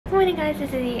morning guys,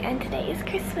 it's Izzy and today is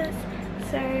Christmas,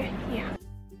 so yeah.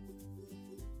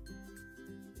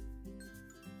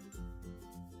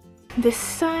 This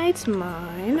side's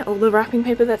mine. All the wrapping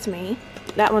paper, that's me.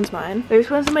 That one's mine. Those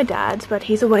ones are my dad's, but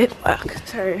he's away at work,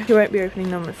 so he won't be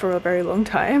opening them for a very long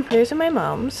time. Those are my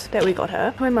mum's that we got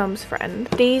her. My mum's friend.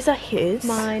 These are his.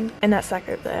 Mine. And that's like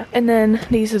over there. And then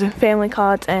these are the family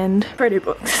cards and photo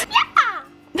books.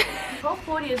 Yeah!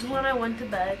 12:40 is when I went to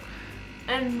bed.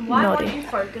 And why won't you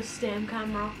focus, Stam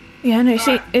camera? Yeah, no,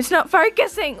 see, it's not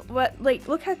focusing. What, like,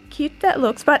 look how cute that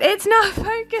looks, but it's not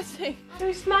focusing. Do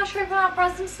we smash open our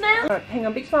presents now? Alright, hang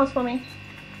on, big smiles for me.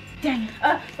 Dang.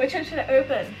 Which one should I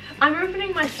open? I'm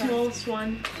opening my smallest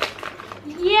one.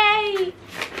 Yay!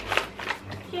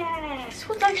 Yeah. This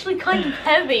one's actually kind of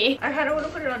heavy. I kind of want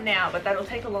to put it on now, but that'll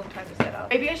take a long time to set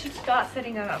up. Maybe I should start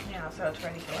setting it up now so it's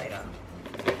ready for later.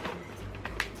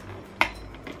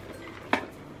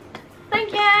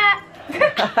 Thank you!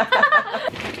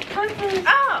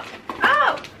 Oh!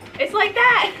 Oh! It's like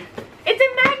that! It's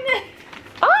a magnet!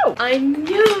 Oh! I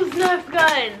knew it was Nerf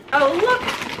gun! Oh look!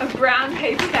 A brown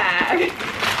paper bag.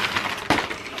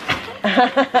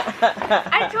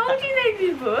 I told you they'd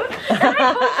be books. And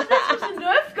I told you this was a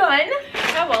Nerf gun.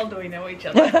 How well do we know each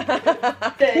other?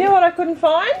 You know what I couldn't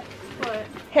find? What?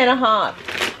 Hannah Hart.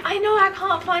 I know, I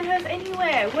can't find hers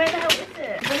anywhere. Where the hell is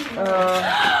it?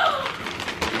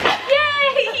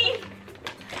 Yay!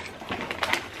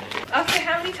 After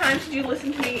how many times did you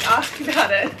listen to me ask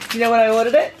about it? You know when I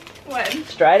ordered it? When?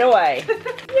 Straight away.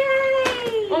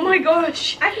 Yay! Oh my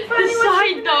gosh! I can finally The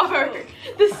side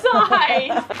though! The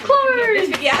side!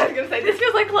 Clothes! Yeah, I was gonna say, this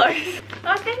feels like clothes.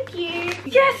 Oh, thank you.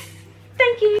 Yes!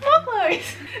 Thank you. More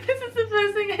clothes. This is the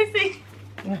first thing I see.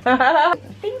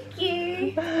 Thank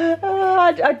you.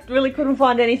 I really couldn't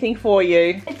find anything for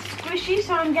you. It's squishy,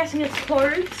 so I'm guessing it's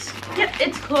clothes. Yep,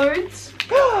 it's clothes.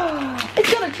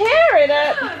 It's got a tear in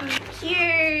it.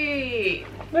 Cute.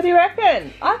 What do you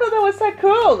reckon? I thought that was so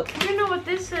cool. I don't know what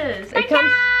this is. It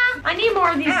comes. I need more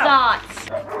of these dots.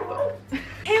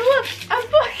 Hey look, a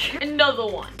book. Another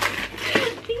one.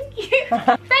 Thank you.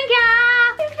 Thank ya!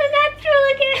 It's the natural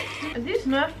again. Are these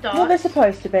Nerf dots? Well, they're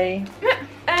supposed to be.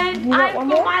 And You got I've one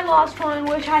got more? my last one,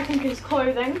 which I think is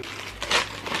clothing.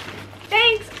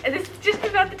 Thanks. This is just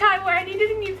about the time where I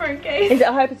needed a new phone case.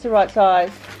 I hope it's the right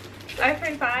size.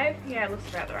 iPhone 5? Yeah, it looks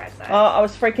about the right size. Oh, I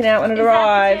was freaking out when it Is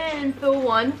arrived. that the 10 for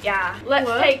one? Yeah. Let's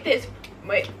What? take this.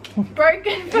 Wait.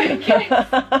 Broken phone case.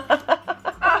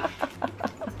 Oh.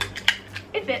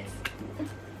 It fits.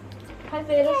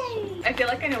 Yay. I feel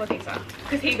like I know what these are.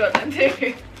 Because he got them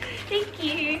too. Thank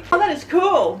you. Oh, that is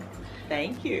cool.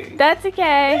 Thank you. That's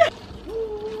okay.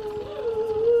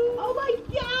 Oh my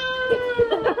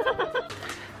god!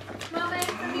 Mama,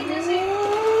 are you busy?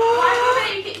 Why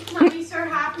do you make Mommy so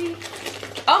happy?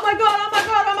 Oh my god, oh my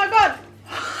god, oh my god!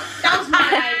 That was my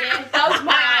idea. That was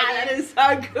my That idea. is so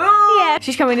cool! Yeah.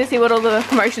 She's coming to see what all the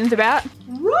promotion's about.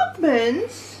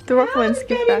 Rockman's? The Rockman's How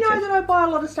gift did Daddy know voucher. that I buy a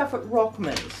lot of stuff at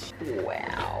Rockman's?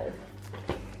 Wow.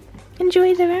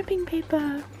 Enjoy the wrapping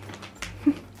paper.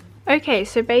 Okay,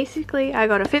 so basically I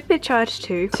got a Fitbit Charge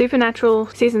 2, Supernatural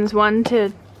Seasons 1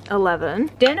 to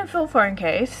 11, then a full phone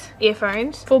case,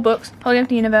 earphones, full books, Holding Up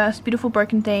the Universe, Beautiful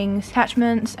Broken Things,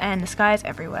 attachments, and The Sky is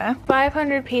Everywhere,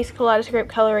 500-piece kaleidoscope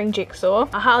colouring jigsaw,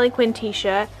 a Harley Quinn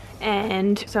t-shirt,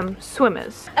 and some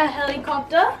swimmers. A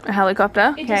helicopter. A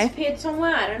helicopter, It okay. disappeared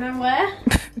somewhere. I don't know where.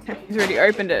 He's already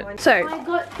opened it. So, I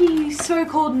got these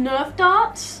so-called Nerf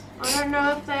darts. I don't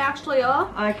know if they actually are.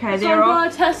 Okay, So they're I'm off.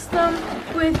 gonna test them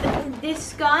with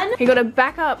this gun. he got a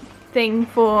backup thing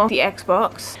for the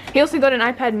Xbox. He also got an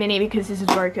iPad mini because this is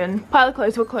broken. Pile of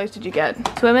clothes. What clothes did you get?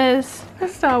 Swimmers, a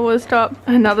Star Wars top,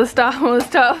 another Star Wars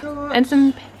top, and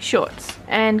some shorts.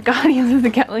 And Guardians of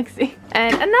the Galaxy.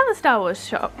 And another Star Wars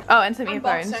shop. Oh, and some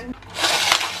earphones. Unboxing.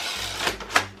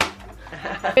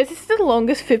 This is the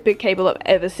longest Fitbit cable I've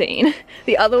ever seen.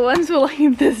 The other ones were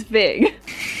like this big.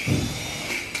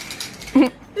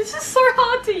 This is so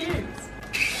hard to use.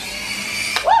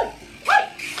 Woo!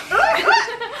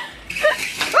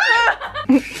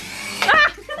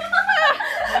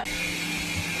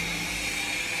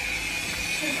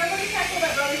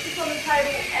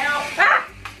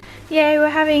 Yay, we're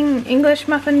having English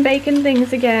muffin bacon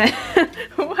things again.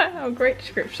 Wow, great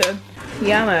description.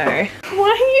 Yummo. Why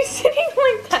are you sitting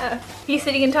like that? Are you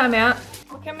sitting in timeout?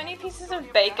 Look how many pieces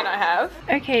of bacon I have.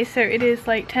 Okay, so it is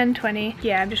like 10:20.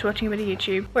 Yeah, I'm just watching a bit of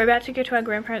YouTube. We're about to go to our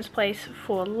grandparents' place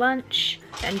for lunch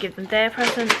and give them their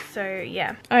presents, so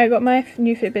yeah. I got my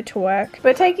new Fitbit to work.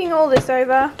 We're taking all this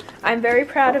over. I'm very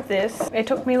proud of this. It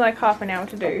took me like half an hour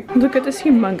to do. Look at this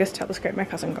humongous telescope my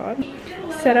cousin got.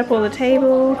 Set up all the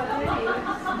table.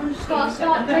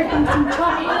 Start drinking some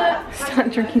chocolate.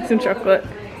 Start drinking some chocolate.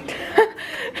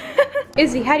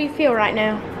 Izzy, how do you feel right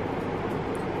now?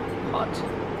 Hot.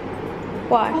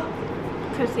 Why?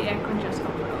 Because the aircon just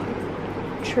got put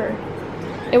on. True.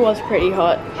 It was pretty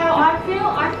hot. How I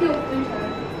feel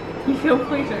Pluto. You feel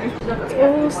Pluto? It's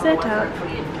all set up.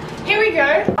 Here we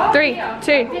go. 3,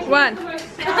 2, 1.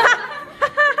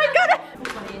 I got it!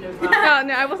 Oh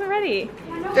no, I wasn't ready.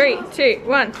 3, 2,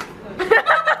 1.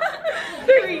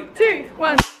 3, 2,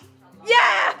 1.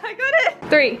 Yeah! I got it!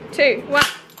 3, 2, 1.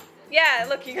 Yeah,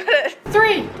 look, you got it.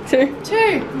 3, 2,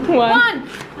 2, 1.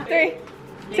 3,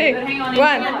 2, hang on,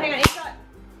 1. hang on.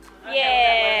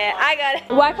 Yeah, I got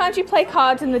it. Why can't you play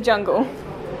cards in the jungle?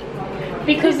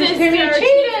 Because there's too many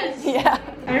cheaters. Yeah.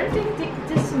 I don't think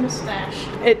this is a mustache.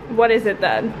 What is it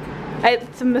then?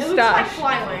 It's a It looks like moustache.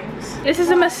 fly wings. This is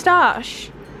a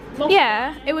moustache.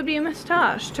 Yeah, it would be a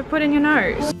moustache to put in your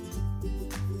nose.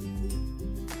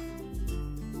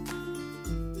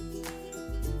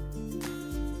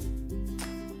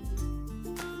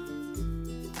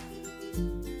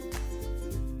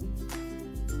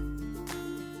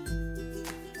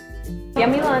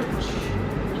 Yummy lunch.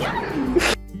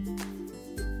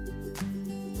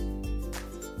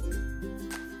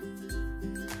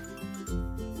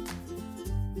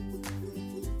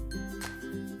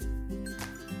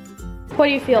 What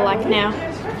do you feel like now?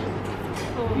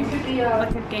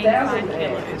 Like a gain 5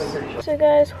 kilos. So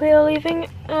guys, we are leaving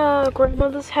our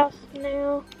grandmother's house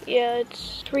now. Yeah,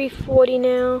 it's 3:40 now.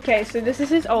 Okay, so this is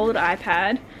his old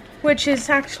iPad. Which is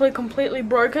actually completely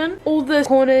broken. All the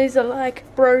corners are like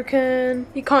broken.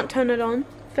 You can't turn it on.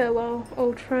 Farewell,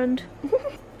 old friend.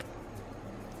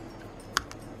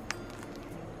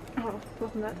 Oh,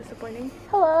 wasn't that disappointing?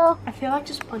 Hello. I feel like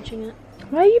just punching it.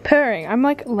 Why are you purring? I'm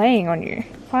like laying on you.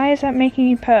 Why is that making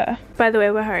you purr? By the way,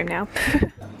 we're home now.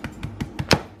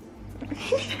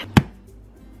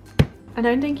 I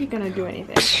don't think you're gonna do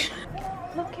anything.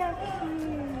 Look how cute.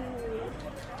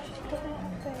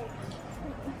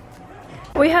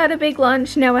 We had a big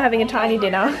lunch, now we're having a tiny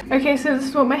dinner. Okay, so this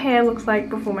is what my hair looks like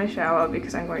before my shower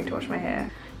because I'm going to wash my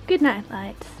hair. Good night,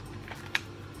 lights.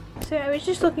 So I was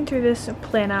just looking through this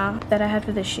planner that I had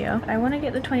for this year. I want to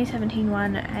get the 2017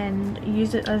 one and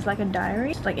use it as like a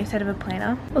diary, like instead of a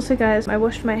planner. Also guys, I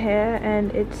washed my hair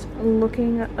and it's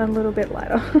looking a little bit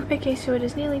lighter. Okay, so it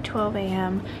is nearly 12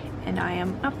 AM and I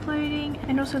am uploading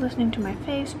and also listening to my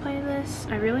faves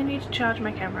playlist. I really need to charge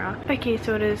my camera. Okay,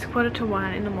 so it is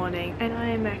 1:45 in the morning and I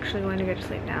am actually going to go to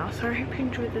sleep now. So I hope you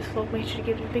enjoyed this vlog. Make sure to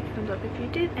give it a big thumbs up if you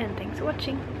did, and thanks for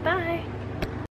watching. Bye!